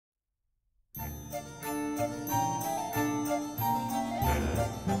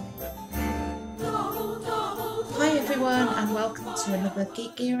everyone, and welcome to another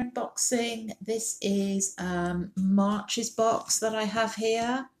Geek Gear unboxing. This is March's box that I have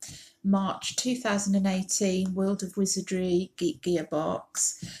here. March 2018 World of Wizardry Geek Gear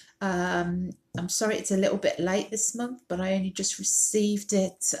box. I'm sorry it's a little bit late this month, but I only just received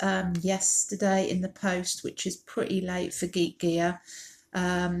it yesterday in the post, which is pretty late for Geek Gear.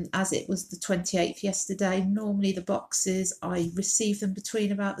 As it was the 28th yesterday. Normally the boxes, I receive them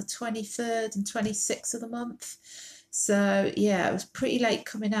between about the 23rd and 26th of the month. So yeah, it was pretty late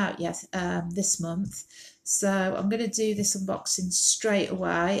coming out this month. So I'm going to do this unboxing straight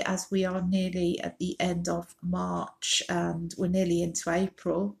away, as we are nearly at the end of March and we're nearly into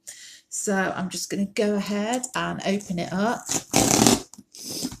April. So I'm just going to go ahead and open it up.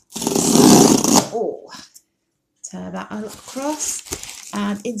 Oh, tear that across.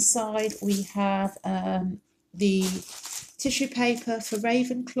 And inside we have the tissue paper for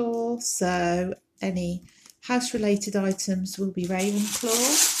Ravenclaw, so any house related items will be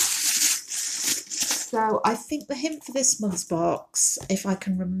Ravenclaw. So I think the hint for this month's box, if I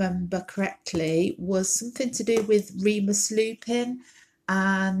can remember correctly, was something to do with Remus Lupin,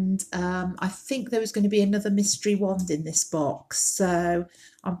 and I think there was going to be another mystery wand in this box, so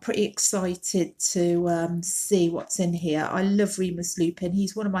I'm pretty excited to see what's in here. I love Remus Lupin.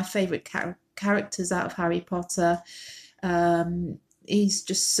 He's one of my favourite characters out of Harry Potter. He's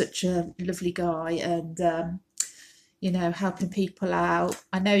just such a lovely guy, and you know, helping people out.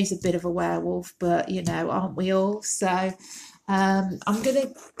 I know he's a bit of a werewolf, but you know, aren't we all? So I'm going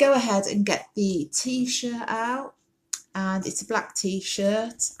to go ahead and get the t-shirt out, and it's a black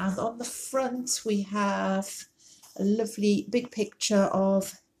t-shirt, and on the front we have a lovely big picture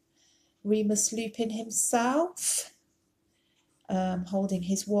of Remus Lupin himself holding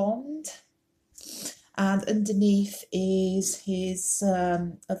his wand, and underneath is his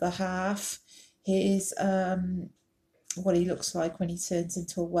other half, his what he looks like when he turns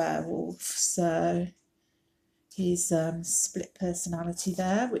into a werewolf. So his split personality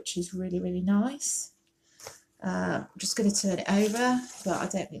there, which is really nice. I'm just going to turn it over, but I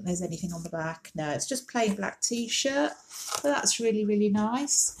don't think there's anything on the back. No, it's just plain black t-shirt, so that's really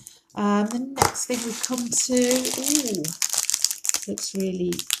nice. The next thing we come to, ooh, looks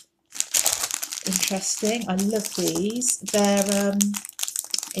really interesting. I love these. They're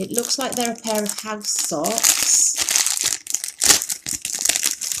it looks like they're a pair of house socks,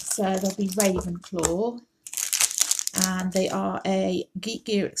 so they'll be Ravenclaw, and they are a Geek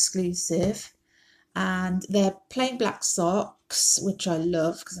Gear exclusive. And they're plain black socks, which I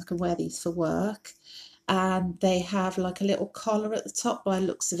love because I can wear these for work. And they have like a little collar at the top by the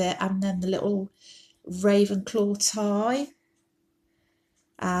looks of it, and then the little Ravenclaw tie,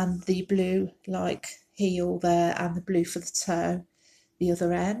 and the blue like heel there, and the blue for the toe the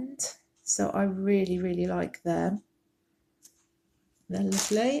other end. So I really like them. They're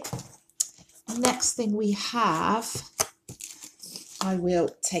lovely. Next thing we have, I will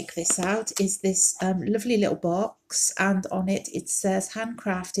take this out, is this lovely little box, and on it it says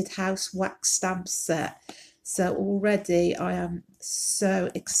handcrafted house wax stamp set. So already I am so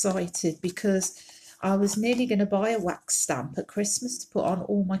excited, because I was nearly going to buy a wax stamp at Christmas to put on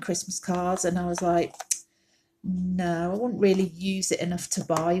all my Christmas cards, and I was like, no, I wouldn't really use it enough to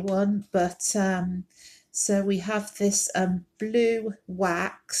buy one. But so we have this blue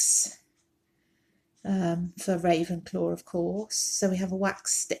wax for Ravenclaw, of course. So we have a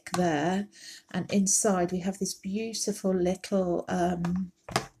wax stick there, and inside we have this beautiful little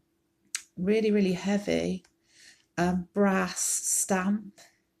really heavy brass stamp,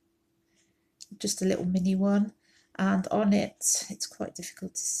 just a little mini one, and on it, it's quite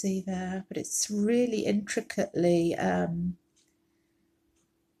difficult to see there, but it's really intricately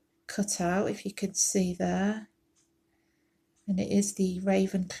cut out, if you can see there, and it is the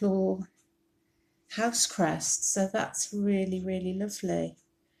Ravenclaw house crest, so that's really lovely.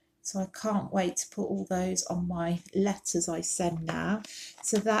 So I can't wait to put all those on my letters I send now.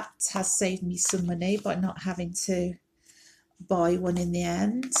 So that has saved me some money by not having to buy one in the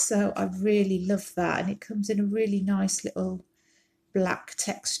end. So I really love that, and it comes in a really nice little black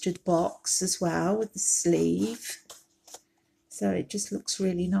textured box as well with the sleeve, so it just looks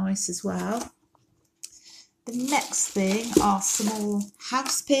really nice as well. The next thing are some more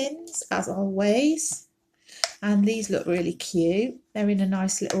house pins, as always, and these look really cute. They're in a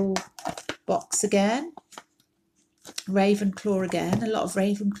nice little box again. Ravenclaw again, a lot of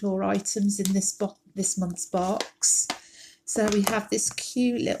Ravenclaw items in this month's box. So we have this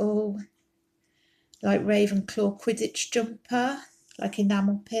cute little like Ravenclaw Quidditch jumper, like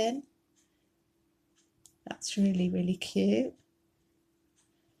enamel pin. That's really cute.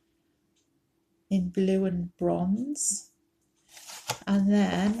 in blue and bronze. And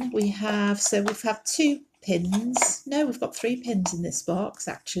then we have, so we've had 2 pins. No, we've got 3 pins in this box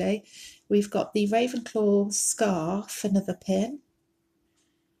actually. We've got the Ravenclaw scarf, another pin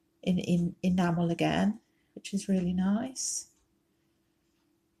in enamel again, which is really nice.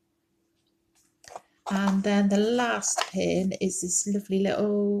 And then the last pin is this lovely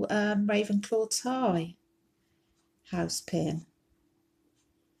little Ravenclaw tie house pin.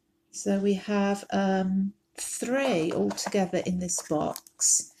 So we have 3 altogether in this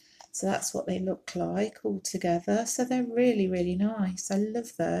box. So that's what they look like all together. So they're really, really nice. I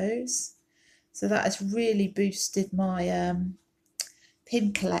love those. So that has really boosted my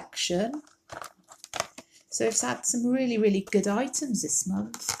pin collection. So we've had some really, really good items this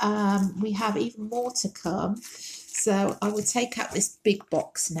month. We have even more to come. So I will take out this big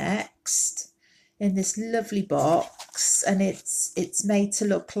box next, in this lovely box, and it's made to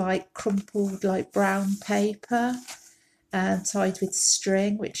look like crumpled, like brown paper, and tied with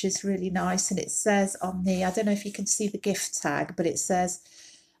string, which is really nice. And it says on the, I don't know if you can see the gift tag, but it says,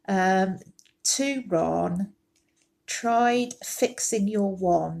 to Ron, tried fixing your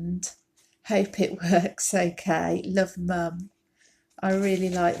wand. Hope it works okay. Love, Mum. I really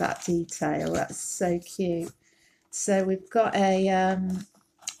like that detail. That's so cute. So we've got a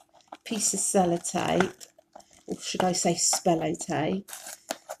piece of sellotape, or should I say spellotape.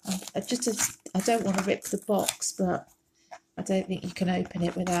 I don't want to rip the box, but I don't think you can open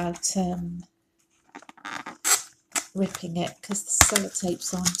it without ripping it, because the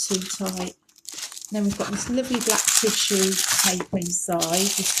sellotape's on too tight. And then we've got this lovely black tissue paper inside,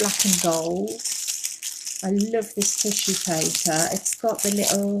 this black and gold. I love this tissue paper. It's got the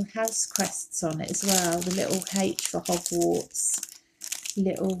little house crests on it as well, the little H for Hogwarts,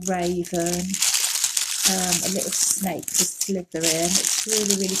 little raven, a little snake for Slytherin. It's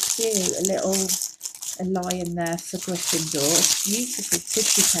really, really cute. A lion there for Gryffindor. It's beautiful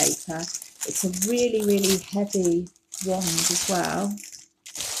tissue paper. It's a really, really heavy wand as well.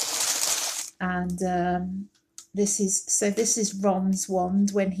 And this is Ron's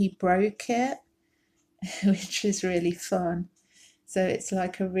wand when he broke it, which is really fun. So it's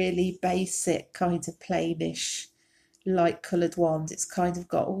like a really basic kind of plainish light coloured wand. It's kind of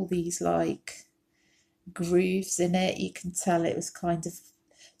got all these like grooves in it. You can tell it was kind of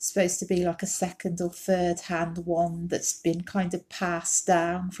supposed to be like a second or third hand wand that's been kind of passed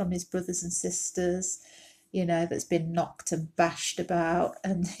down from his brothers and sisters, you know, that's been knocked and bashed about,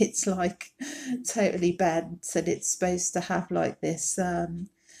 and it's like totally bent, and it's supposed to have like this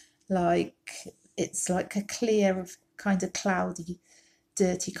like, it's like a clear kind of cloudy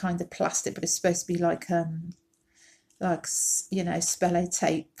dirty kind of plastic, but it's supposed to be like you know,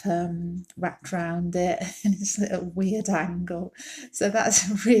 spellotape wrapped around it in this little weird angle. So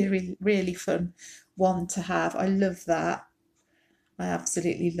that's a really, really fun one to have. I love that. I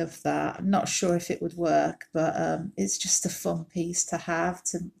absolutely love that. I'm not sure if it would work, but it's just a fun piece to have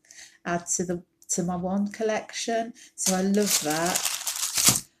to add to my wand collection. So I love that.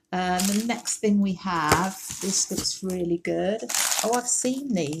 The next thing we have, this looks really good. Oh, I've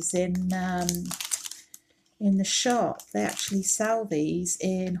seen these in the shop. They actually sell these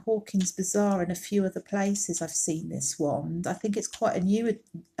in Hawkins Bazaar and a few other places. I've seen this wand. I think it's quite a new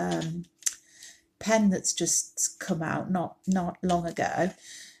pen that's just come out not long ago,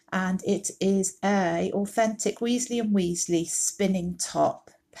 and it is a authentic Weasley and Weasley spinning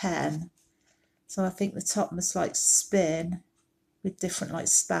top pen. So I think the top must like spin with different like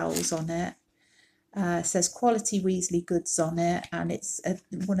spells on it. It says quality Weasley goods on it, and it's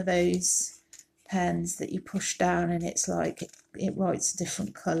one of those pens that you push down and it's like it writes a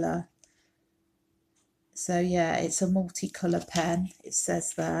different colour. So yeah, it's a multicolour pen, it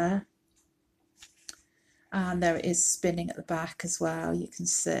says there. And there it is spinning at the back as well, you can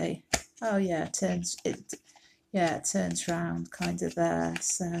see. Oh yeah, it turns round kind of there.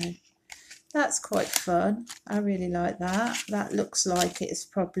 So that's quite fun. I really like that. That looks like it's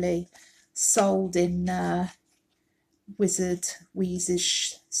probably sold in Wizard's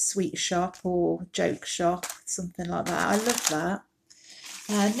sweet shop or joke shop, something like that. I love that.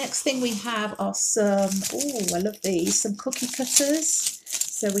 Next thing we have are some, oh, I love these, some cookie cutters.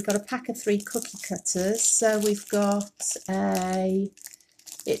 So we've got a pack of 3 cookie cutters. So we've got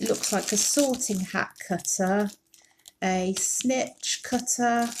it looks like a sorting hat cutter, a snitch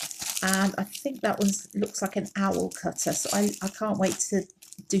cutter, and I think that one looks like an owl cutter. So I can't wait to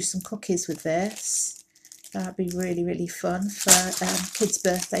do some cookies with this. That'd be really, really fun for kids'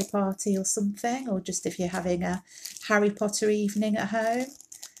 birthday party or something, or just if you're having a Harry Potter evening at home.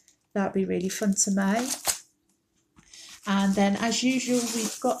 That'd be really fun to make. And then, as usual,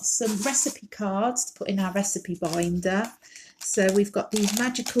 we've got some recipe cards to put in our recipe binder. So we've got these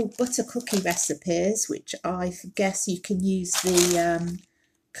magical butter cookie recipes, which I guess you can use the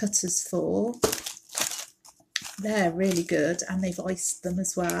cutters for. They're really good, and they've iced them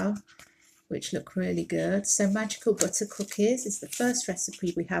as well, which look really good. So magical butter cookies is the first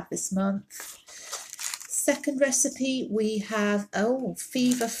recipe we have this month. Second recipe we have,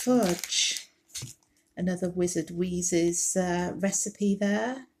 fever fudge. Another Wizard Wheezes recipe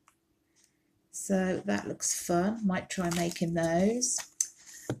there. So that looks fun. Might try making those.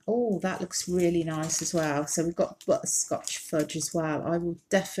 Oh, that looks really nice as well. So we've got butterscotch fudge as well. I will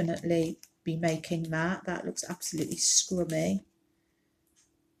definitely be making that. That looks absolutely scrummy.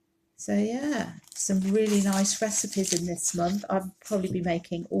 So yeah, some really nice recipes in this month. I'll probably be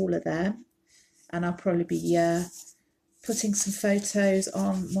making all of them, and I'll probably be putting some photos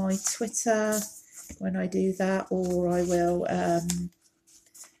on my Twitter when I do that, or I will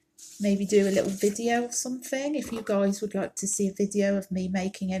maybe do a little video or something if you guys would like to see a video of me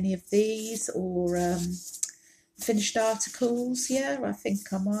making any of these, or finished articles. Yeah, I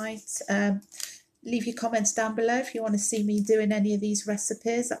think I might. Leave your comments down below if you want to see me doing any of these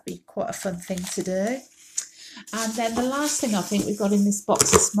recipes. That'd be quite a fun thing to do. And then the last thing I think we've got in this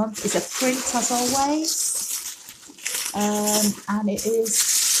box this month is a print, as always. And it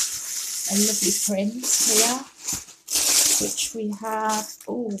is a lovely print here, which we have,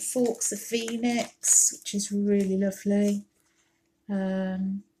 Forks of Phoenix, which is really lovely,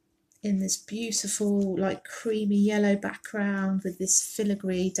 in this beautiful like creamy yellow background with this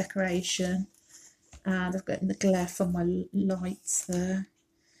filigree decoration, and I've got the glare from my lights there.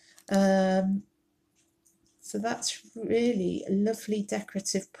 So that's really a lovely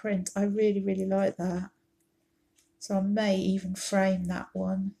decorative print. I really, really like that. So I may even frame that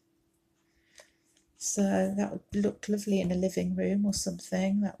one. So that would look lovely in a living room or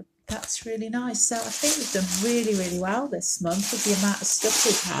something. That's really nice. So I think we've done really, really well this month with the amount of stuff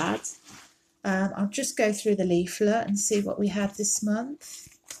we've had. I'll just go through the leaflet and see what we had this month.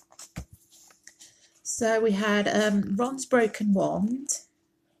 So we had Ron's Broken Wand.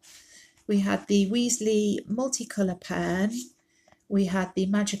 We had the Weasley Multicolour Pen. We had the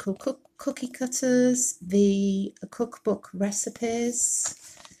Magical Cookie Cutters, the cookbook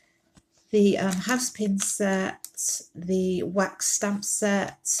recipes, the house pin set, the wax stamp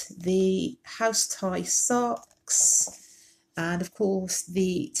set, the house tie socks, and of course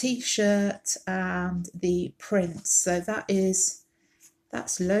the t-shirt and the prints. So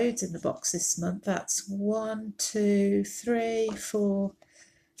that's loads in the box this month. That's 1, 2, 3, 4,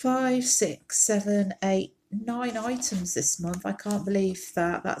 5, 6, 7, 8, 9 items this month. I can't believe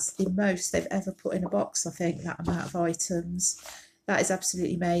that. That's the most they've ever put in a box, I think, that amount of items. That is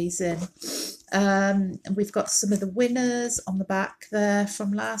absolutely amazing. And we've got some of the winners on the back there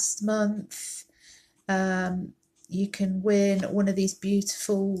from last month. You can win one of these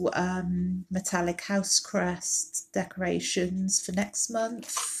beautiful metallic house crest decorations for next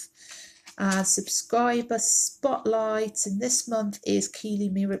month. Subscriber spotlight in this month is Keely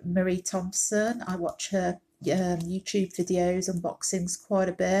Marie Thompson. I watch her YouTube videos, unboxings quite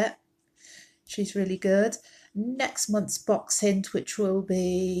a bit. She's really good. Next month's box hint, which will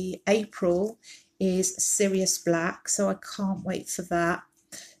be April, is Sirius Black, so I can't wait for that.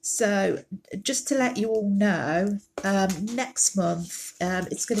 So just to let you all know, next month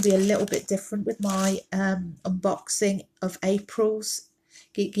it's going to be a little bit different with my unboxing of April's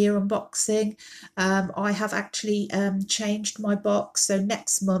Geek Gear unboxing. I have actually changed my box, so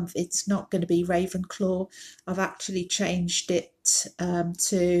next month it's not going to be Ravenclaw. I've actually changed it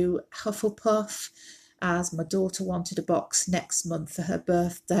to Hufflepuff, as my daughter wanted a box next month for her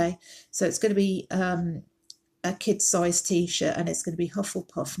birthday. So it's going to be a kid-size t-shirt, and it's going to be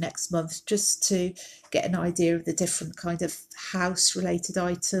Hufflepuff next month, just to get an idea of the different kind of house-related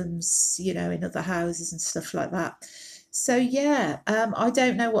items, you know, in other houses and stuff like that. So yeah, I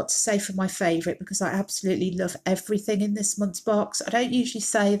don't know what to say for my favourite, because I absolutely love everything in this month's box. I don't usually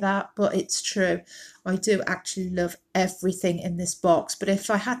say that, but it's true. I do actually love everything in this box. But if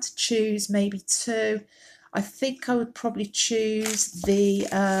I had to choose maybe two, I think I would probably choose the...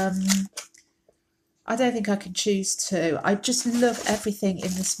 I don't think I can choose two. I just love everything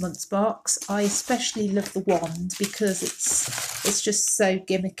in this month's box. I especially love the wand because it's just so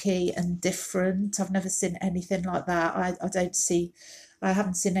gimmicky and different. I've never seen anything like that. I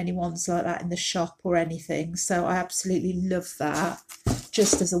haven't seen any wands like that in the shop or anything. So I absolutely love that,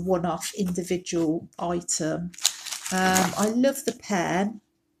 just as a one-off individual item. I love the pen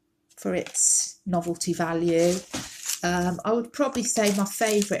for its novelty value. I would probably say my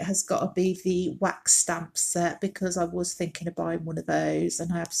favourite has got to be the wax stamp set, because I was thinking of buying one of those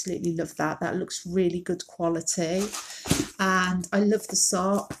and I absolutely love that. That looks really good quality. And I love the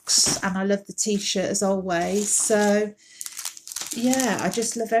socks and I love the t-shirt as always. So yeah, I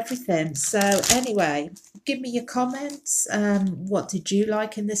just love everything. So anyway, give me your comments. What did you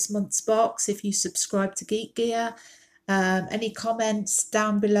like in this month's box? If you subscribe to Geek Gear, any comments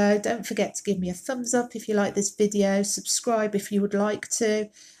down below. Don't forget to give me a thumbs up if you like this video. Subscribe if you would like to.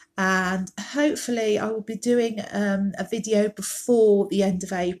 And hopefully I will be doing a video before the end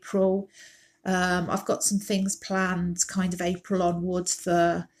of April. I've got some things planned kind of April onwards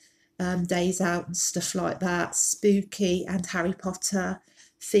for days out and stuff like that, spooky and Harry Potter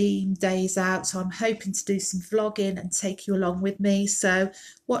theme days out. So I'm hoping to do some vlogging and take you along with me. So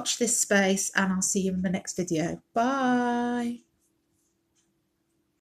watch this space and I'll see you in the next video. Bye.